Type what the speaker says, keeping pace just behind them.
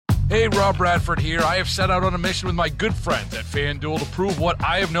Hey, Rob Bradford here. I have set out on a mission with my good friends at FanDuel to prove what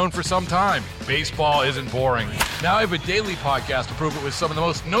I have known for some time. Baseball isn't boring. Now I have a daily podcast to prove it with some of the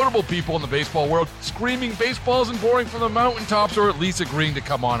most notable people in the baseball world, screaming baseball isn't boring from the mountaintops, or at least agreeing to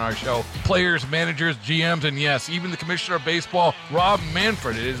come on our show. Players, managers, GMs, and yes, even the commissioner of baseball, Rob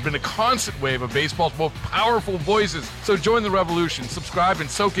Manfred. It has been a constant wave of baseball's most powerful voices. So join the revolution. Subscribe and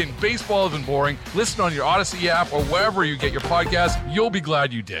soak in Baseball Isn't Boring. Listen on your Odyssey app or wherever you get your podcasts. You'll be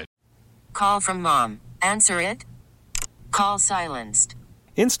glad you did. Call from mom. Answer it. Call silenced.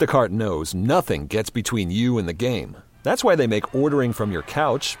 Instacart knows nothing gets between you and the game. That's why they make ordering from your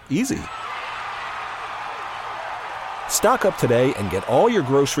couch easy. Stock up today and get all your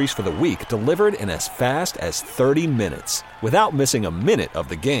groceries for the week delivered in as fast as 30 minutes without missing a minute of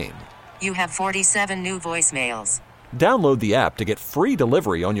the game. You have 47 new voicemails. Download the app to get free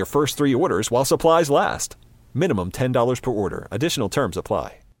delivery on your first 3 orders while supplies last. Minimum $10 per order. Additional terms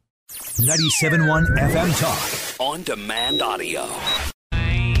apply. 97.1 FM Talk. On demand audio.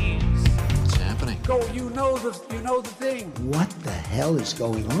 What's happening? Go, you know the thing. What the hell is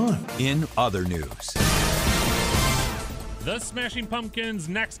going on? In other news. The Smashing Pumpkins'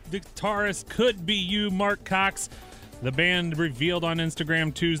 next guitarist could be you, Mark Cox. The band revealed on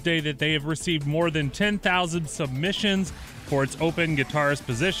Instagram Tuesday that they have received more than 10,000 submissions for its open guitarist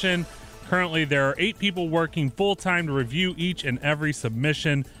position. Currently, there are 8 people working full-time to review each and every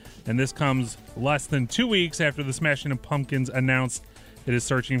submission, and this comes less than 2 weeks after the Smashing Pumpkins announced it is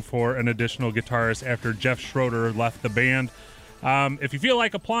searching for an additional guitarist after Jeff Schroeder left the band. If you feel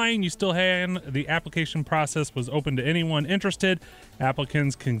like applying, you still have. The application process was open to anyone interested.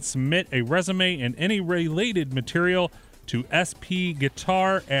 Applicants can submit a resume and any related material to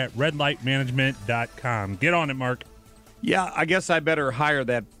spguitar@redlightmanagement.com. Get on it, Mark. Yeah, I guess I better hire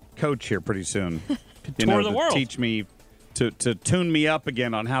that coach here pretty soon. Tour the world. Teach me to tune me up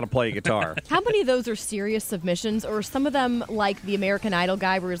again on how to play guitar. How many of those are serious submissions, or some of them like the American Idol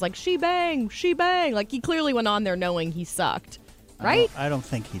guy where he's like, she bang, like he clearly went on there knowing he sucked, right? I don't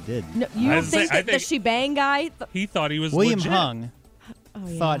think he did. No, you don't think that the she bang guy? He thought he was William legit. Hung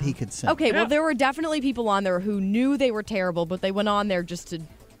thought he could sing. Okay, well, there were definitely people on there who knew they were terrible, but they went on there just to,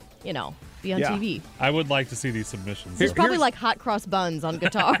 be on TV. I would like to see these submissions. There's probably like hot cross buns on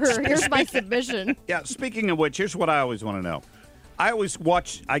guitar. Here's my submission. Yeah, speaking of which, here's what I always want to know. I always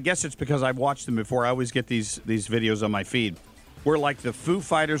watch, I guess it's because I've watched them before, I always get these videos on my feed where like the Foo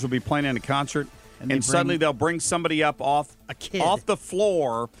Fighters will be playing in a concert and suddenly they'll bring somebody up off the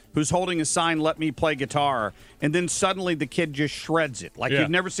floor who's holding a sign, "Let me play guitar," and then suddenly the kid just shreds it. Like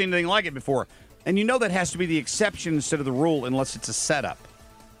you've never seen anything like it before. And you know that has to be the exception instead of the rule unless it's a setup.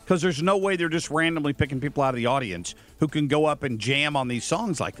 Because there's no way they're just randomly picking people out of the audience who can go up and jam on these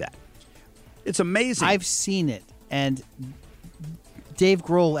songs like that. It's amazing. I've seen it, and Dave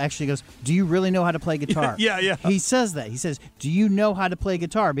Grohl actually goes, "Do you really know how to play guitar?" Yeah. He says that. He says, "Do you know how to play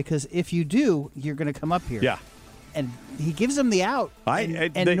guitar? Because if you do, you're going to come up here." Yeah. And he gives them the out.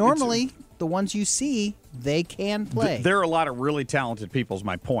 Normally, the ones you see, they can play. There are a lot of really talented people, is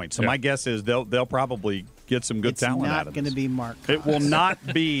my point. So my guess is they'll probably get some good talent out of It's not going to be Mark Cox. It will not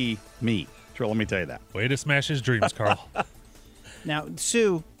be me. Sure, let me tell you that. Way to smash his dreams, Carl. Now,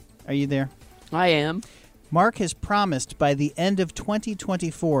 Sue, are you there? I am. Mark has promised by the end of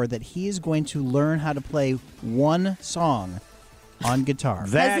 2024 that he is going to learn how to play one song on guitar.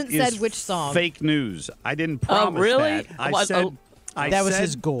 That Hasn't said which song. Fake news. I didn't promise really? that. I said that was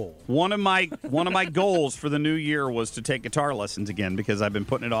his goal. One of my goals for the new year was to take guitar lessons again because I've been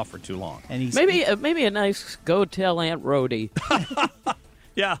putting it off for too long. And maybe a nice go tell Aunt Rhody.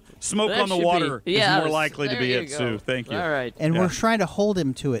 Yeah, smoke That on the should water be- is yes, more likely to there be you it, go. Sue. Thank you. All right. And we're trying to hold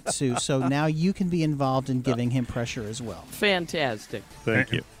him to it, Sue, so now you can be involved in giving him pressure as well. Fantastic.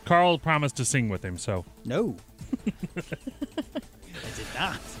 Thank you. Carl promised to sing with him, so. No. I did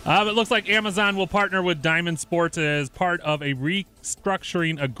not. It looks like Amazon will partner with Diamond Sports as part of a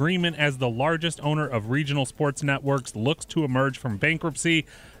restructuring agreement as the largest owner of regional sports networks looks to emerge from bankruptcy.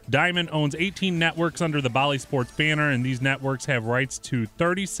 Diamond owns 18 networks under the Bally Sports banner, and these networks have rights to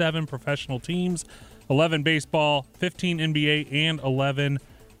 37 professional teams, 11 baseball, 15 NBA, and 11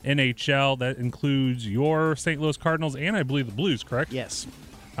 NHL. That includes your St. Louis Cardinals and, I believe, the Blues, correct? Yes.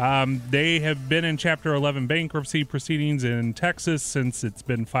 They have been in Chapter 11 bankruptcy proceedings in Texas since it's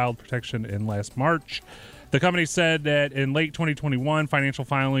been filed protection in last March. The company said that in late 2021 financial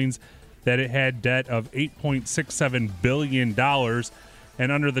filings that it had debt of $8.67 billion. And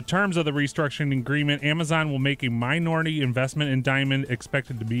under the terms of the restructuring agreement, Amazon will make a minority investment in Diamond,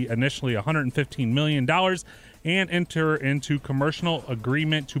 expected to be initially $115 million, and enter into commercial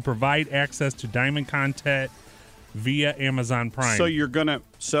agreement to provide access to Diamond content via Amazon Prime.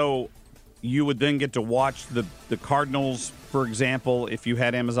 So you would then get to watch the Cardinals, for example, if you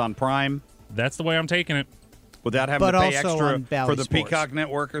had Amazon Prime? That's the way I'm taking it. Without having to pay extra for the Sports. Peacock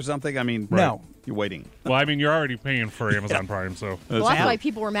Network or something? I mean, no. You're waiting. Well, I mean, you're already paying for Amazon Prime, so. Well, that's why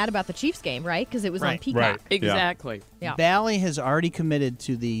people were mad about the Chiefs game, right? Because it was on Peacock. Right. Exactly. Yeah. Bally has already committed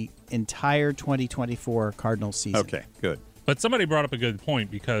to the entire 2024 Cardinals season. Okay, good. But somebody brought up a good point,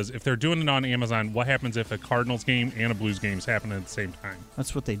 because if they're doing it on Amazon, what happens if a Cardinals game and a Blues game happen at the same time?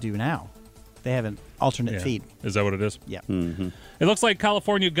 That's what they do now. They have an alternate feed. Is that what it is? Yeah. Mm-hmm. It looks like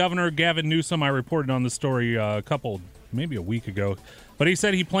California Governor Gavin Newsom, I reported on this story maybe a week ago, but he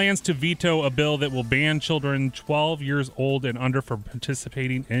said he plans to veto a bill that will ban children 12 years old and under from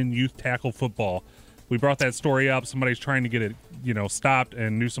participating in youth tackle football. We brought that story up. Somebody's trying to get it, stopped,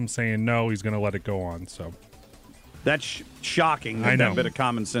 and Newsom's saying no, he's going to let it go on. So that's shocking that bit of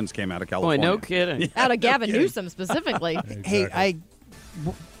common sense came out of California. Boy, no kidding. Out of Gavin Newsom specifically. Hey,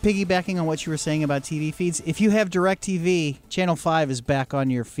 piggybacking on what you were saying about TV feeds, if you have DirecTV, Channel 5 is back on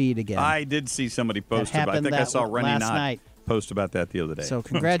your feed again. I did see somebody post about it. I think I saw Rennie Knott post about that the other day. So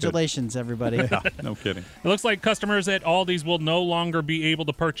congratulations, everybody. Yeah, no kidding. It looks like customers at Aldi's will no longer be able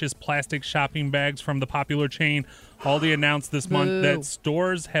to purchase plastic shopping bags from the popular chain. Aldi announced this month that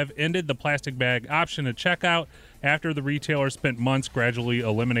stores have ended the plastic bag option at checkout after the retailer spent months gradually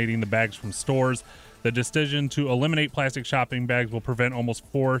eliminating the bags from stores. The decision to eliminate plastic shopping bags will prevent almost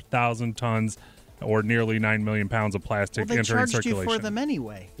 4,000 tons or nearly 9 million pounds of plastic they entering charged circulation. you for them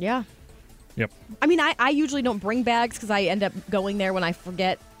anyway. Yeah. Yep. I mean, I usually don't bring bags because I end up going there when I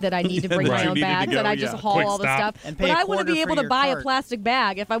forget that I need to bring my own bags, and I just haul Quick all the stop. stuff. And But pay a I want to quarter be able for to your buy a cart. plastic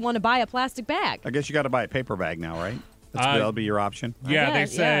bag if I want to buy a plastic bag. I guess you got to buy a paper bag now, right? That'll be your option. Yeah, they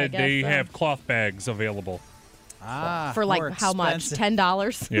guess, said I they guess so. have cloth bags available. For like more how much? expensive.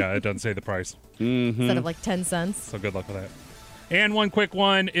 $10 Yeah, it doesn't say the price. instead of like 10 cents. So good luck with that. And one quick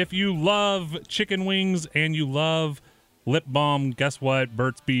one. If you love chicken wings and you love lip balm, guess what?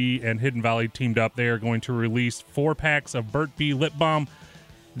 Burt's Bee and Hidden Valley teamed up. They are going to release 4 packs of Burt Bee lip balm.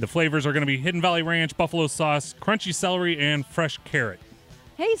 The flavors are going to be Hidden Valley Ranch, buffalo sauce, crunchy celery, and fresh carrot.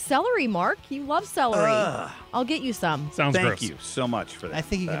 Hey, celery, Mark. You love celery. I'll get you some. Sounds gross. Thank you so much for that. I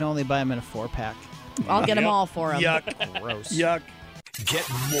think you can only buy them in a 4-pack. I'll get them all for him. Yuck. Gross. Yuck. Get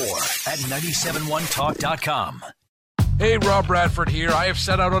more at 971talk.com. Hey, Rob Bradford here. I have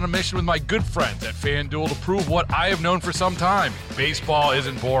set out on a mission with my good friends at FanDuel to prove what I have known for some time. Baseball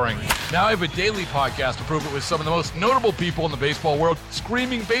isn't boring. Now I have a daily podcast to prove it with some of the most notable people in the baseball world,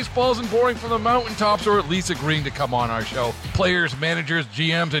 screaming baseball isn't boring from the mountaintops, or at least agreeing to come on our show. Players, managers,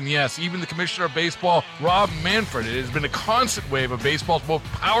 GMs, and yes, even the commissioner of baseball, Rob Manfred. It has been a constant wave of baseball's most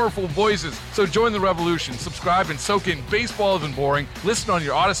powerful voices. So join the revolution. Subscribe and soak in Baseball Isn't Boring. Listen on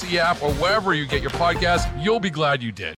your Odyssey app or wherever you get your podcasts. You'll be glad you did.